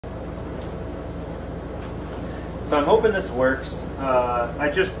So I'm hoping this works.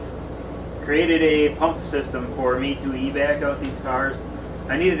 I just created a pump system for me to evac out these cars.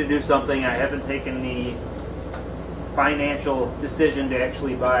 I needed to do something. I haven't taken the financial decision to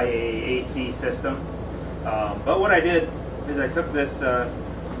actually buy a AC system. But what I did is I took this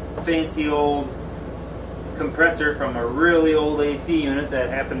fancy old compressor from a really old AC unit that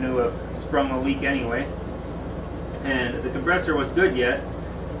happened to have sprung a leak anyway. And the compressor was good yet.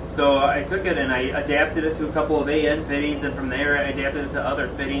 So I took it and I adapted it to a couple of AN fittings, and from there I adapted it to other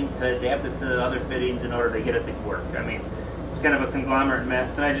fittings to adapt it to other fittings in order to get it to work. I mean, it's kind of a conglomerate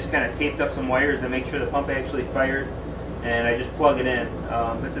mess. Then I just kind of taped up some wires to make sure the pump actually fired, and I just plug it in.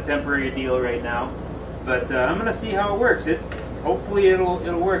 It's a temporary deal right now, but I'm going to see how it works. Hopefully it'll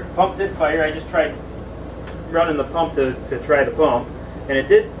work. The pump did fire. I just tried running the pump to try the pump, and it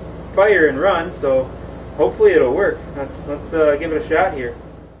did fire and run, so hopefully it'll work. Let's give it a shot here.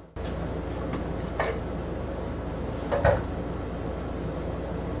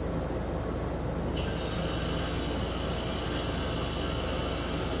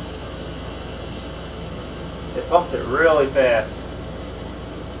 It pumps it really fast.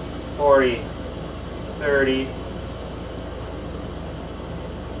 40, 30,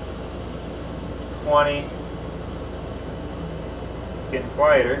 20. It's getting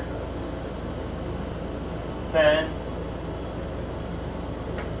quieter. 10.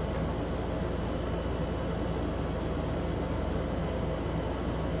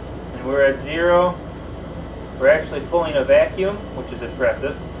 And we're at 0. We're actually pulling a vacuum, which is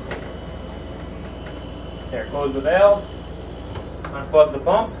impressive. There, close the valves, unplug the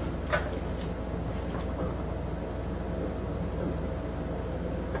pump.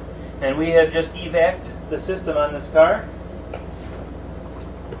 And we have just evac'd the system on this car.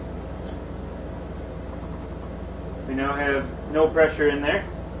 We now have no pressure in there.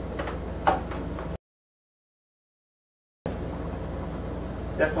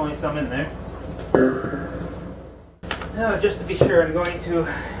 Definitely some in there. Now, just to be sure, I'm going to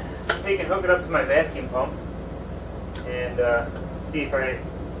take and hook it up to my vacuum pump and see if I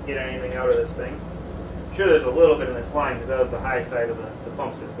get anything out of this thing. I'm sure there's a little bit in this line because that was the high side of the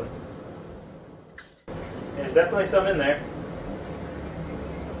pump system. And there's definitely some in there.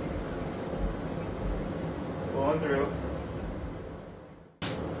 Pulling through.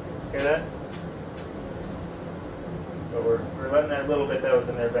 Hear that? So we're letting that little bit that was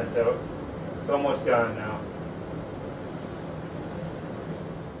in there vent out. It's almost gone now.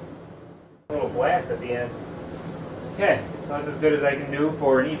 A little blast at the end. Okay, so that's as good as I can do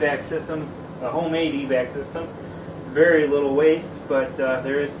for an evac system, a homemade evac system. Very little waste, but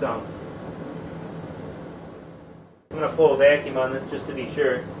there is some. I'm going to pull a vacuum on this just to be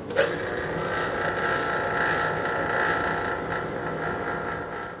sure.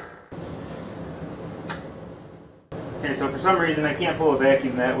 Okay, so for some reason I can't pull a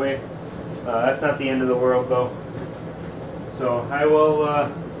vacuum that way. That's not the end of the world though. So I will,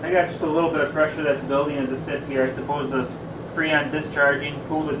 I got just a little bit of pressure that's building as it sits here. I suppose the Freon discharging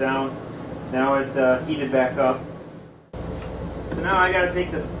cooled it down. Now it heated back up. So now I got to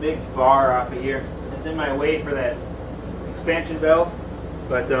take this big bar off of here. It's in my way for that expansion valve.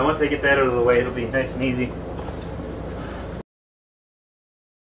 But once I get that out of the way, it'll be nice and easy.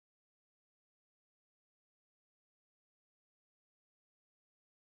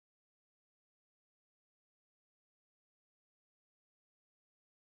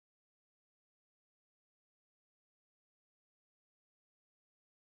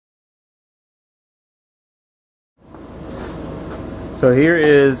 So here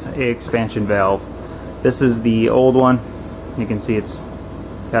is a expansion valve. This is the old one. You can see it's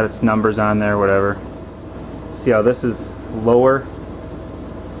got its numbers on there, whatever. See how this is lower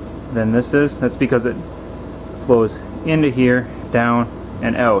than this is? That's because it flows into here, down,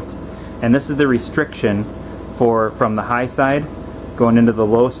 and out. And this is the restriction from the high side going into the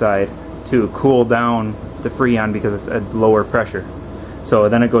low side to cool down the Freon because it's at lower pressure. So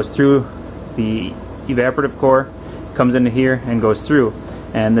then it goes through the evaporative core, comes into here and goes through,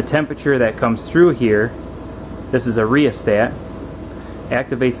 and the temperature that comes through here, this is a rheostat,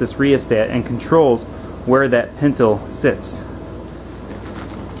 activates this rheostat and controls where that pintle sits.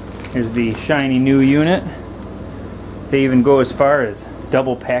 Here's the shiny new unit. They even go as far as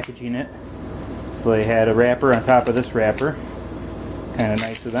double packaging it, so they had a wrapper on top of this wrapper, kind of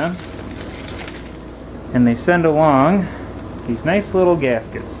nice of them, and they send along these nice little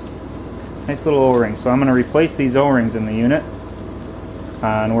gaskets. Nice little O-rings. So I'm going to replace these O-rings in the unit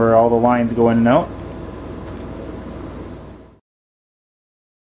on where all the lines go in and out.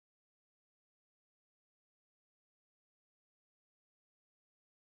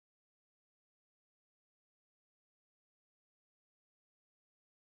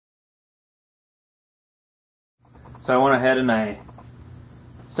 So I went ahead and I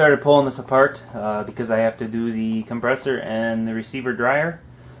started pulling this apart because I have to do the compressor and the receiver dryer,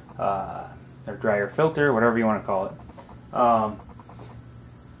 or dryer filter, whatever you want to call it.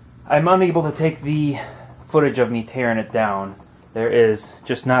 I'm unable to take the footage of me tearing it down. There is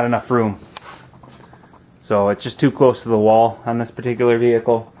just not enough room. So it's just too close to the wall on this particular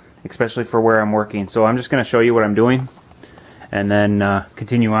vehicle, especially for where I'm working. So I'm just going to show you what I'm doing and then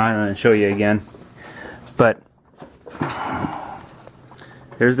continue on and then show you again. But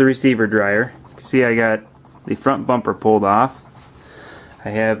there's the receiver dryer. You can see I got the front bumper pulled off. I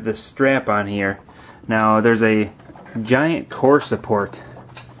have this strap on here. Now there's a giant core support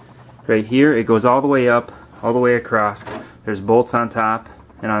right here. It goes all the way up, all the way across. There's bolts on top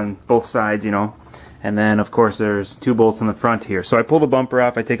and on both sides, you know. And then of course there's 2 bolts in the front here. So I pull the bumper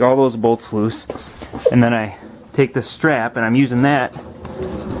off, I take all those bolts loose, and then I take the strap and I'm using that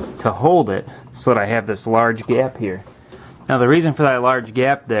to hold it so that I have this large gap here. Now the reason for that large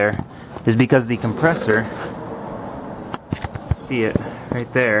gap there is because the compressor, see it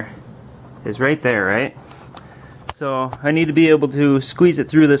right there, is right there, right? So I need to be able to squeeze it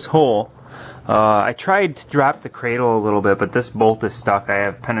through this hole. I tried to drop the cradle a little bit, but this bolt is stuck. I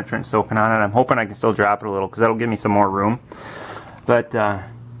have penetrant soaking on it. I'm hoping I can still drop it a little because that'll give me some more room. But I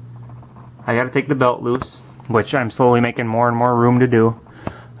got to take the belt loose, which I'm slowly making more and more room to do.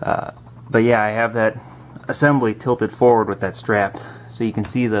 But yeah, I have that assembly tilted forward with that strap, so you can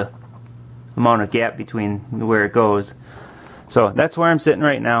see the amount of gap between where it goes. So that's where I'm sitting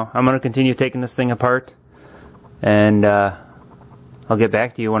right now. I'm going to continue taking this thing apart, and I'll get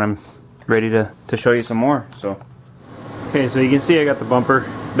back to you when I'm ready to show you some more. So okay, so you can see I got the bumper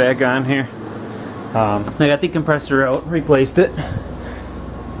back on here. I got the compressor out, replaced it.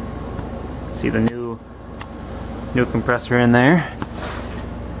 See the new compressor in there.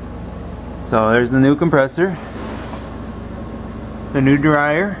 So there's the new compressor, the new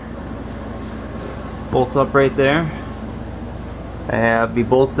dryer, bolts up right there. I have the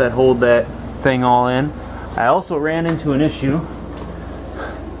bolts that hold that thing all in. I also ran into an issue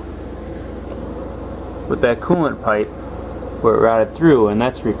with that coolant pipe where it rotted through, and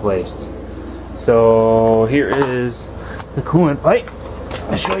that's replaced. So here is the coolant pipe.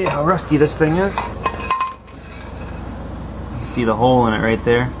 I'll show you how rusty this thing is. You see the hole in it right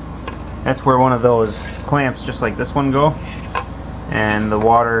there? That's where one of those clamps just like this one go, and the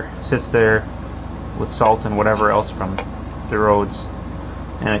water sits there with salt and whatever else from the roads,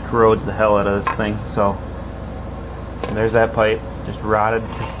 and it corrodes the hell out of this thing. So there's that pipe, just rotted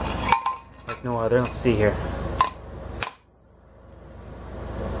like no other. Let's see here.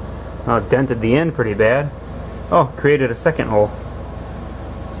 Oh, it dented the end pretty bad. Oh, created a second hole.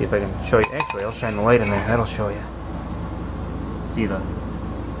 Let's see if I can show you. Actually, I'll shine the light in there. That'll show you. See the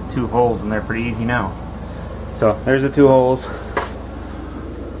 2 holes in there pretty easy now. So there's the 2 holes.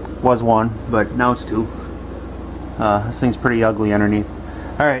 Was 1, but now it's 2. This thing's pretty ugly underneath.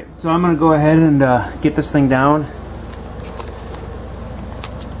 Alright, so I'm going to go ahead and get this thing down.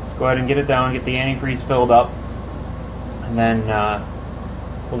 Go ahead and get it down, get the antifreeze filled up, and then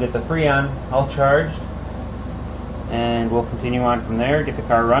we'll get the Freon all charged, and we'll continue on from there, get the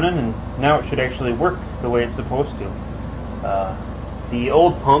car running, and now it should actually work the way it's supposed to. The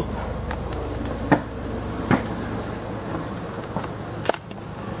old pump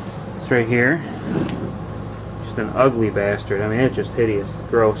is right here. Just an ugly bastard. I mean, it's just hideous,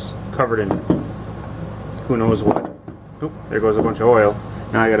 gross, covered in who knows what. Oop, there goes a bunch of oil.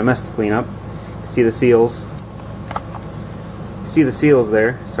 Now I got a mess to clean up. See the seals. See the seals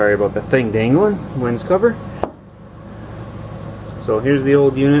there. Sorry about the thing dangling. Lens cover. So here's the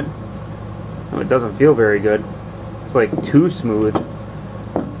old unit. Oh, it doesn't feel very good. It's like too smooth.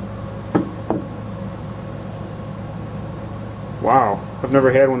 Wow, I've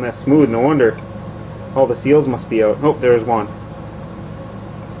never had one that smooth. No wonder. All the seals must be out. Oh, there's one.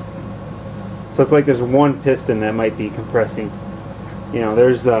 So it's like there's one piston that might be compressing. You know,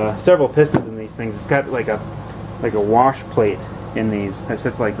 there's several pistons in these things. It's got like a wash plate in these that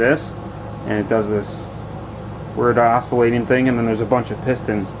sits like this, and it does this weird oscillating thing, and then there's a bunch of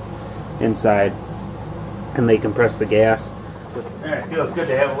pistons inside, and they compress the gas. Alright, it feels good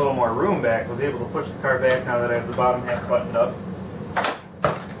to have a little more room back. I was able to push the car back now that I have the bottom half buttoned up.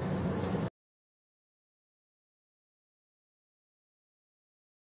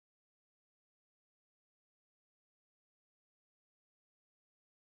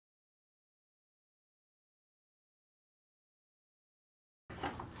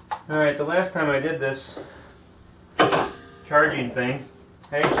 Alright, the last time I did this charging thing,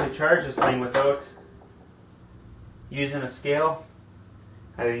 I actually charged this thing without using a scale.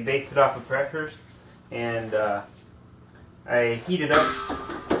 I based it off of pressures, and I heated up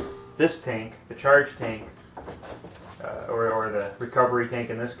this tank, the charge tank, or the recovery tank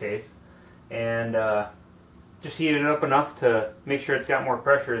in this case, and just heated it up enough to make sure it's got more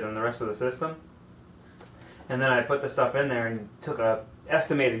pressure than the rest of the system. And then I put the stuff in there and took a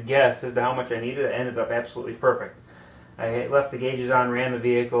estimated guess as to how much I needed. It ended up absolutely perfect. I left the gauges on, ran the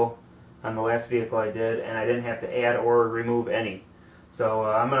vehicle on the last vehicle I did, and I didn't have to add or remove any. So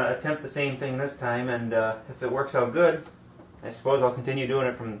I'm going to attempt the same thing this time, and if it works out good, I suppose I'll continue doing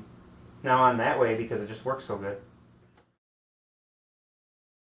it from now on that way because it just works so good.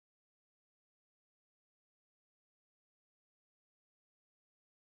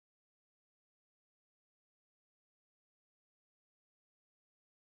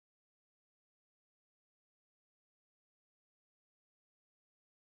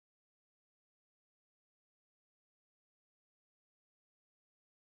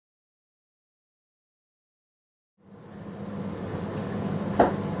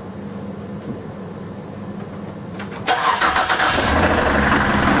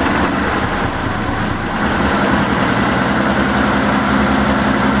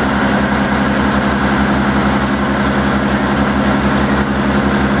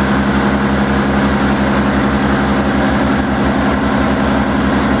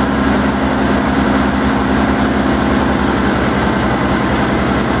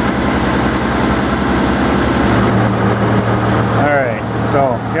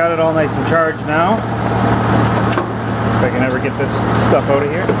 Got it all nice and charged now. If I can ever get this stuff out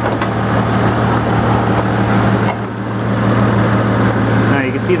of here. Now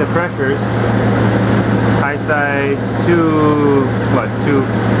you can see the pressures. High side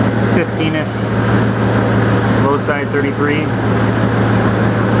 215-ish. Low side 33.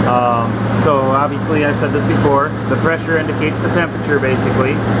 So obviously I've said this before, the pressure indicates the temperature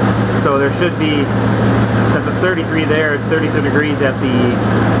basically. So there should be, since it's 33 there, it's 33 degrees at the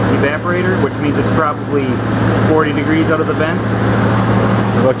evaporator, which means it's probably 40 degrees out of the vent.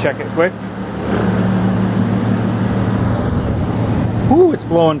 We'll go check it quick. Ooh, it's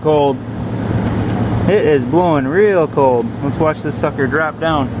blowing cold. It is blowing real cold. Let's watch this sucker drop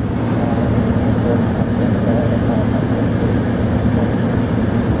down.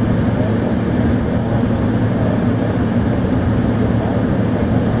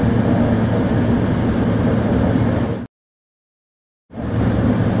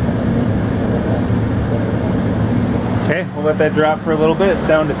 Okay, we'll let that drop for a little bit. It's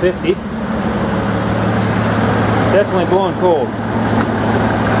down to 50. It's definitely blowing cold.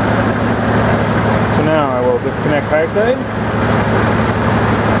 So now I will disconnect high side.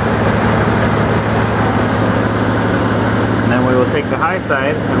 And then we will take the high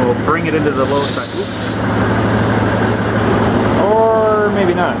side and we'll bring it into the low side. Oops. Or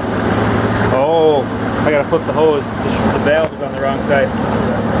maybe not. Oh, I gotta flip the hose. The valve is on the wrong side.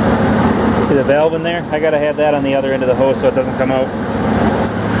 See the valve in there? I gotta have that on the other end of the hose so it doesn't come out.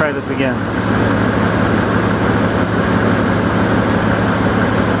 Try this again.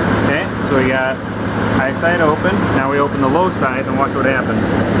 Okay, so we got high side open. Now we open the low side and watch what happens.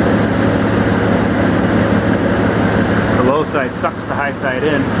 The low side sucks the high side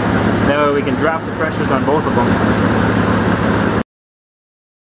in. That way we can drop the pressures on both of them.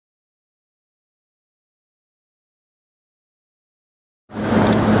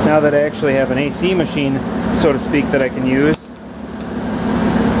 Now that I actually have an AC machine, so to speak, that I can use,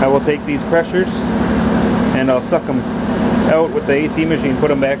 I will take these pressures and I'll suck them out with the AC machine, put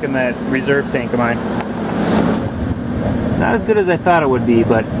them back in that reserve tank of mine. Not as good as I thought it would be,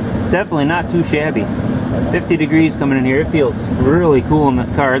 but it's definitely not too shabby. 50 degrees coming in here. It feels really cool in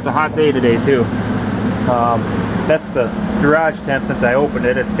this car. It's a hot day today too. That's the garage temp. Since I opened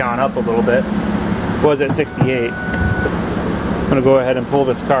it, it's gone up a little bit. It was at 68. I'm going to go ahead and pull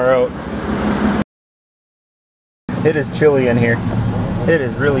this car out. It is chilly in here. It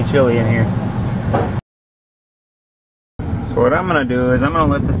is really chilly in here. So what I'm going to do is I'm going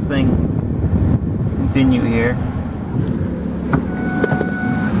to let this thing continue here.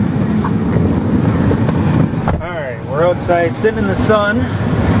 Alright, we're outside sitting in the sun.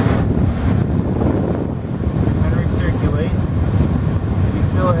 And recirculate. We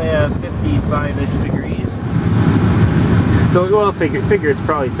still have 55-ish degrees. So we'll figure it's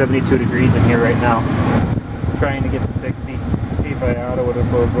probably 72 degrees in here right now. I'm trying to get to 60. See if I auto it, if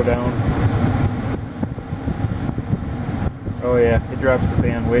it'll go down. Oh yeah, it drops the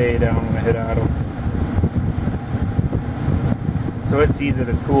fan way down when I hit auto. So it sees it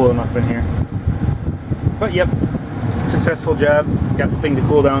as cool enough in here. But yep, successful job. Got the thing to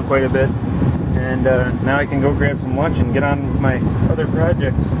cool down quite a bit. And now I can go grab some lunch and get on with my other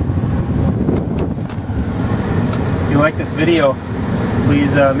projects. you like this video,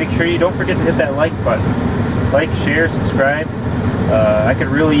 please make sure you don't forget to hit that like button. Like, share, subscribe. I could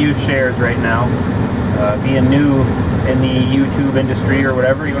really use shares right now. Being new in the YouTube industry or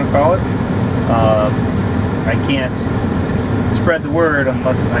whatever you want to call it, I can't spread the word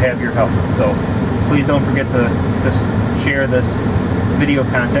unless I have your help. So please don't forget to share this video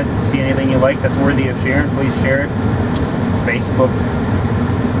content. If you see anything you like that's worthy of sharing, please share it. Facebook,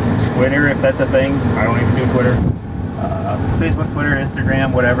 Twitter, if that's a thing. I don't even do Twitter. Facebook, Twitter,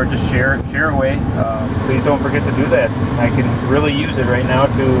 Instagram, whatever. Just share away. Please don't forget to do that. I can really use it right now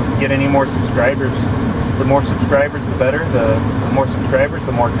to get any more subscribers. The more subscribers, the better. The more subscribers,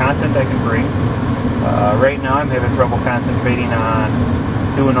 the more content I can bring. Right now, I'm having trouble concentrating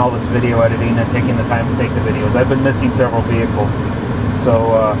on doing all this video editing and taking the time to take the videos. I've been missing several vehicles,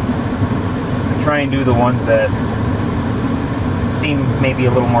 so I try and do the ones that seem maybe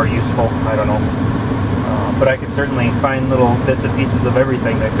a little more useful. I don't know. But I could certainly find little bits and pieces of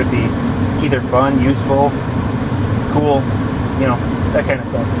everything that could be either fun, useful, cool, you know, that kind of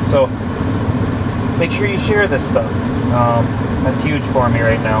stuff. So make sure you share this stuff. That's huge for me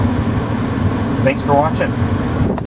right now. Thanks for watching.